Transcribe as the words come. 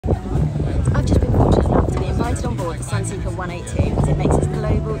Sunseeker 182 as it makes its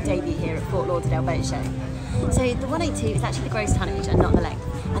global debut here at Fort Lauderdale Boat Show. So the 182 is actually the gross tonnage and not the length,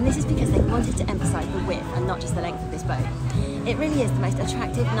 and this is because they wanted to emphasise the width and not just the length of this boat. It really is the most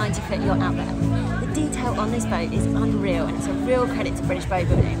attractive 90-foot yacht out there. The detail on this boat is unreal, and it's a real credit to British boat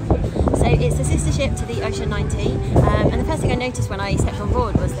building. So it's a sister ship to the Ocean 90, and the first thing I noticed when I stepped on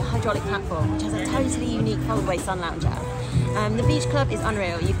board was the hydraulic platform, which has a totally unique foldaway sun lounger. The beach club is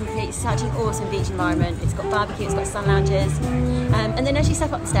unreal. You can create such an awesome beach environment. It's got barbecue, it's got sun lounges, and then as you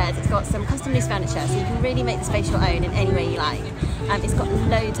step up the stairs, it's got some custom loose furniture, so you can really make the space your own in any way you like. It's got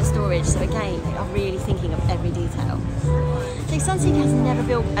loads of storage, so again, they are really thinking of every detail. So Sunseeker has never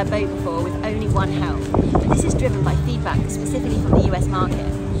built a boat before with only one helm, but this is driven by feedback specifically from the US market.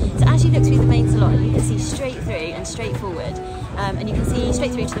 So as you look through the main salon, you can see straight through and straight forward, and you can see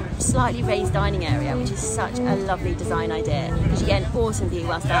straight through to the slightly raised dining area, which is such a lovely design idea because you get an awesome view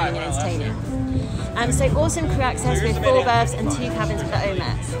whilst dining and entertaining. So awesome crew access with 4 berths and 2 cabins for the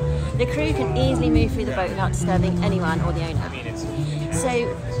owners. The crew can easily move through the boat without disturbing anyone or the owner. So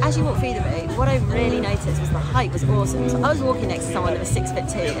as you walk through the boat, what I really noticed was the height was awesome. So I was walking next to someone that was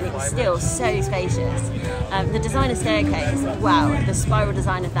 6'2", and it was still so spacious. The designer staircase, wow, the spiral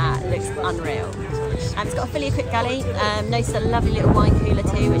design of that looks unreal. It's got a fully equipped galley. Noticed a lovely little wine cooler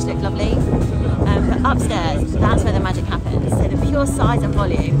too, which looked lovely. But upstairs, that's where the magic happens. So the pure size and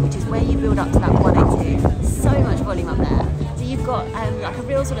volume, which is where you build up to that 182, so much volume up there. So you've got like a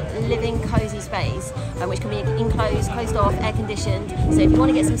real sort of living, cosy space, which can be enclosed, closed off, air conditioned. So if you want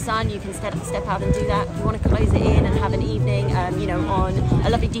to get some sun, you can step out and do that. If you want to close it in and have an evening, you know, on a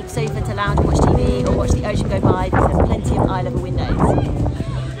lovely deep sofa to lounge and watch TV or watch the ocean go by, because there's plenty of eye level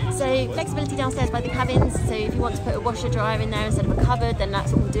windows. So flexibility downstairs by the cabins, so if you want to put a washer dryer in there instead of a cupboard, then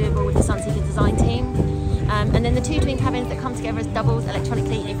that's all doable with the Sunseeker design team. And then the 2 twin cabins that come together as doubles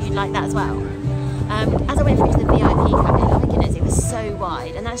electronically if you'd like that as well. As I went through to the VIP cabin, oh my goodness, it was so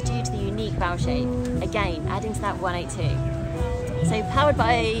wide, and that's due to the unique bow shape, again adding to that 182. So powered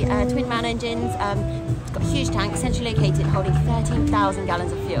by twin man engines, it's got a huge tank centrally located holding 13,000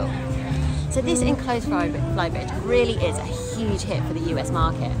 gallons of fuel. So this enclosed flybridge really is a huge hit for the US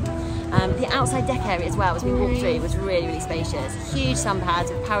market. The outside deck area as well, as we walked through, was really, really spacious. Huge sun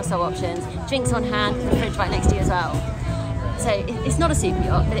pads with parasol options, drinks on hand, and the fridge right next to you as well. So it's not a super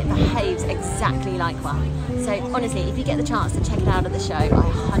yacht, but it behaves exactly like one. So honestly, if you get the chance to check it out at the show, I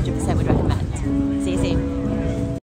 100% would recommend. See you soon.